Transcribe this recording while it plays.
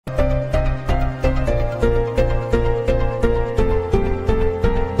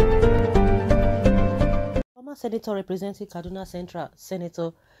senator representing Kaduna Central,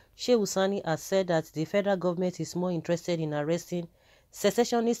 Senator SHEHU SANI, has said that the federal government is more interested in arresting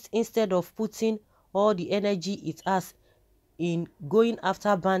secessionists instead of putting all the energy it has in going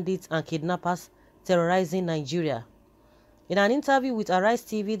after bandits and kidnappers terrorizing Nigeria. In an interview with Arise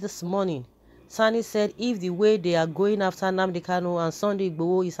TV this morning, SANI said if the way they are going after Nnamdi Kanu and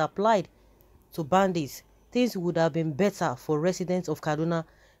ÇÓNE1ES is applied to bandits, things would have been better for residents of Kaduna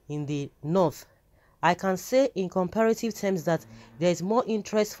in the north. I can say in comparative terms that there is more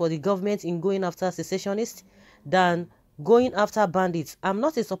interest for the government in going after secessionists than going after bandits. I'm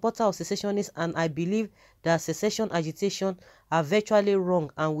not a supporter of secessionists, and I believe that secession agitation are virtually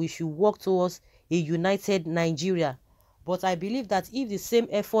wrong and we should work towards a united Nigeria. But I believe that if the same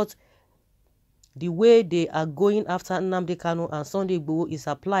effort, the way they are going after Nnamdi Kanu and ÇÓNE1ES is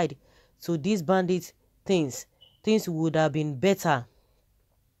applied to these bandit things would have been better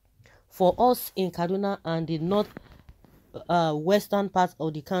for us in Kaduna and the north western part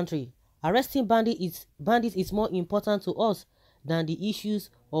of the country. Arresting bandits is more important to us than the issues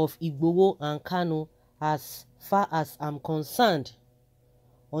of Igboho and Kanu as far as I'm concerned.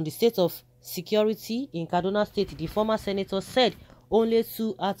 On the state of security in Kaduna State, the former senator said only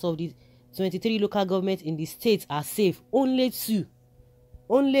 2 out of the 23 local governments in the state are safe. Only 2.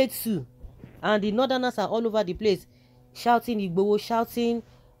 Only 2. And the northerners are all over the place shouting Igboho, shouting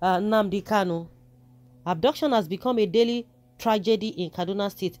Nnamdi Kanu. Abduction has become a daily tragedy in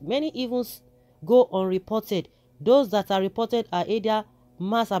Kaduna State. Many even go unreported. Those that are reported are either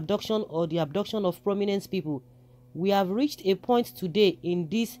mass abduction or the abduction of prominent people. We have reached a point today in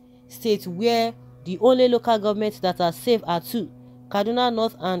this state where the only local governments that are safe are 2, Kaduna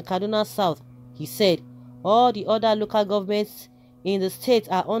North and Kaduna South, he said. All the other local governments in the state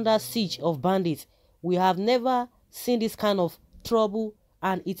are under siege of bandits. We have never seen this kind of trouble,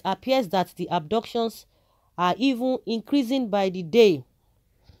 and it appears that the abductions are even increasing by the day.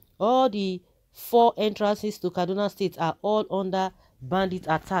 All the 4 entrances to Kaduna State are all under bandit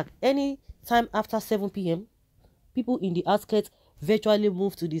attack. Any time after 7 p.m., people in the outskirts virtually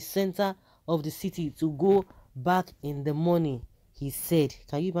move to the center of the city to go back in the morning, he said.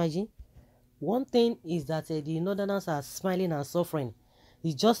 Can you imagine? One thing is that the northerners are smiling and suffering.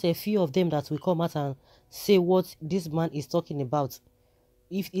 It's just a few of them that will come out and say what this man is talking about.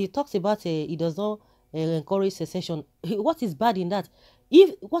 If he talks about he does not encourage secession, what is bad in that?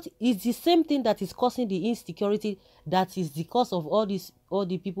 What is the same thing that is causing the insecurity that is the cause of all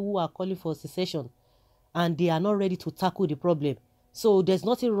the people who are calling for secession, and they are not ready to tackle the problem. So there's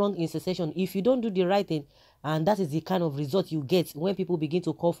nothing wrong in secession if you don't do the right thing, and that is the kind of result you get when people begin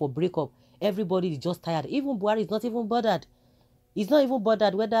to call for breakup. Everybody is just tired. Even BUHARI is not even bothered. He's not even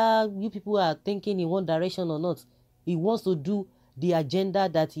bothered whether you people are thinking in one direction or not. He wants to do the agenda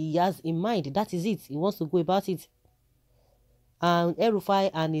that he has in mind. That is it. He wants to go about it. And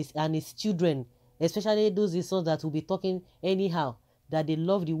El-Rufai and his children, especially those sons that will be talking anyhow, that they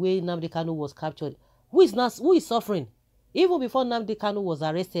love the way Nnamdi Kanu was captured. Who is suffering? Even before Nnamdi Kanu was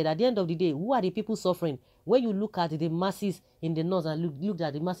arrested, at the end of the day, who are the people suffering? When you look at the masses in the north and look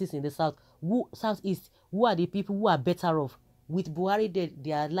at the masses in the south, southeast, who are the people who are better off? With BUHARI,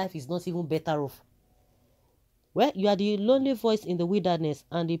 their life is not even better off. Well, you are the lonely voice in the wilderness,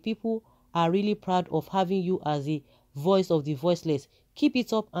 and the people are really proud of having you as the voice of the voiceless. Keep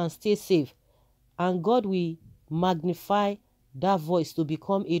it up and stay safe, and God will magnify that voice to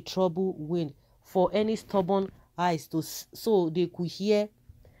become a trouble wind for any stubborn eyes so they could hear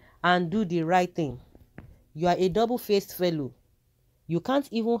and do the right thing. You are a double-faced fellow. You can't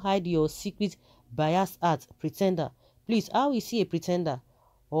even hide your secret biased heart, pretender. Please, how is he a pretender?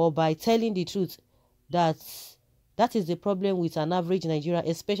 Or by telling the truth? That is the problem with an average Nigerian,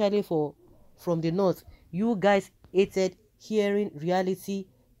 especially from the north. You guys hated hearing reality.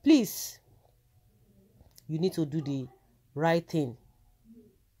 Please, you need to do the right thing.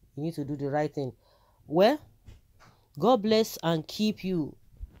 You need to do the right thing. Well, God bless and keep you,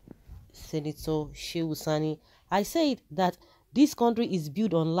 Senator SHEHU SANI. I said that this country is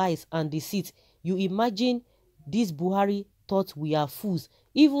built on lies and deceit. You imagine this BUHARI thought we are fools.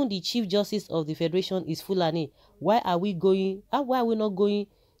 Even the Chief Justice of the Federation is Fulani. Why are we not going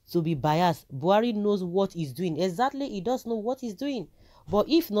to be biased? BUHARI knows what he's doing. Exactly, he does know what he's doing. But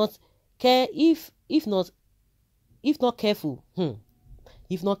if not careful,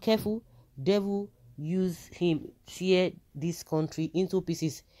 devil use him tear this country into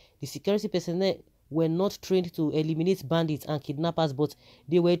pieces. The security personnel were not trained to eliminate bandits and kidnappers, but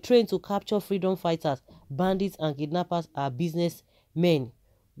they were trained to capture freedom fighters. Bandits and kidnappers are businessmen.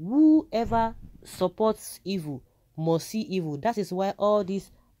 Whoever supports evil must see evil. That is why all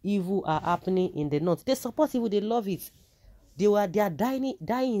these evil are happening in the north. They support evil, they love it. They are dying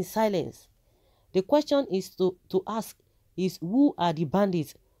in silence. The question is to ask is, who are the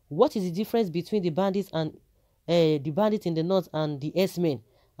bandits? What is the difference between the bandits and the bandits in the north and the S-men?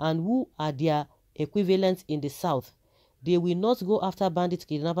 And who are their equivalents in the south? They will not go after bandits,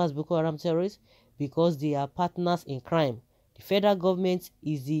 kidnappers, Boko Haram terrorists because they are partners in crime. The federal government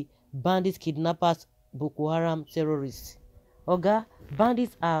is the bandits, kidnappers, Boko Haram terrorists. Oga,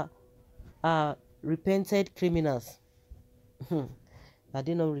 bandits are repented criminals. Are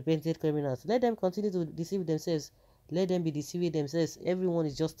they not repented criminals? Let them continue to deceive themselves. Let them be deceiving themselves. Everyone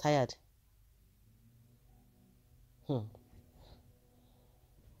is just tired.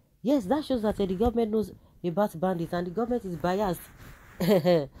 Yes, that shows that the government knows about bandits and the government is biased.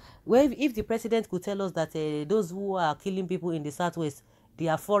 Well, if the president could tell us that those who are killing people in the southwest, they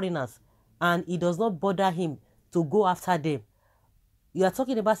are foreigners, and it does not bother him to go after them. You are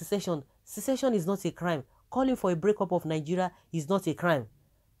talking about secession. Secession is not a crime. Calling for a breakup of Nigeria is not a crime.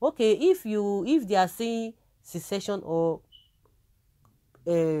 Okay, if they are saying secession or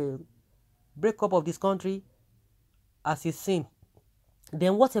breakup of this country as a sin,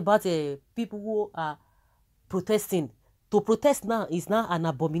 then what about people who are protesting? To protest now is now an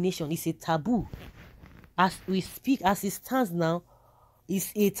abomination. It's a taboo. As we speak, as it stands now,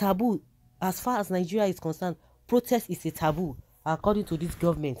 it's a taboo. As far as Nigeria is concerned, protest is a taboo, according to this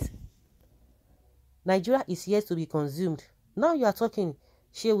government. Nigeria is yet to be consumed. Now you are talking,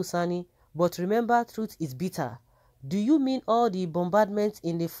 SHEHU SANI, but remember, truth is bitter. Do you mean all the bombardment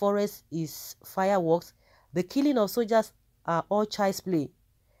in the forest is fireworks? The killing of soldiers are all child's play.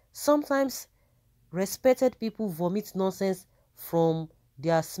 Sometimes respected people vomit nonsense from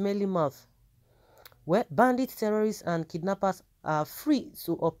their smelly mouth. Well, bandits, terrorists, and kidnappers are free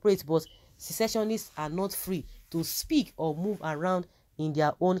to operate, but secessionists are not free to speak or move around in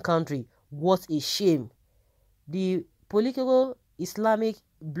their own country. What a shame. The political Islamic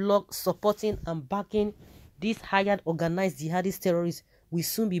bloc supporting and backing these hired organized jihadist terrorists will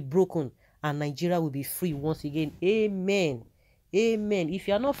soon be broken and Nigeria will be free once again. Amen. Amen. If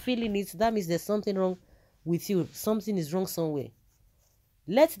you are not feeling it, that means there's something wrong with you. Something is wrong somewhere.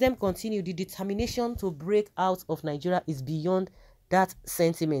 Let them continue. The determination to break out of Nigeria is beyond that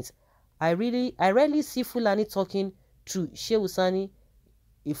sentiment. I rarely see Fulani talking to SHEHU SANI,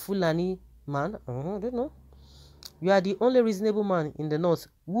 a Fulani man. I don't know. You are the only reasonable man in the north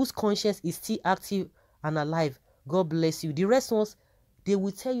whose conscience is still active and alive. God bless you. The rest ones, they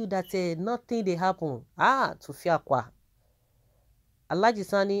will tell you that nothing they happen. To fiakwa. Alhaji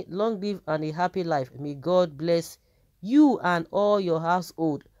Sani, long live and a happy life. May God bless you and all your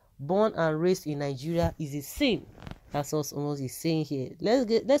household. Born and raised in Nigeria is a sin. That's what someone is saying here.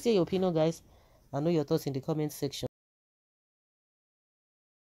 Let's hear your opinion, guys. I know your thoughts in the comment section.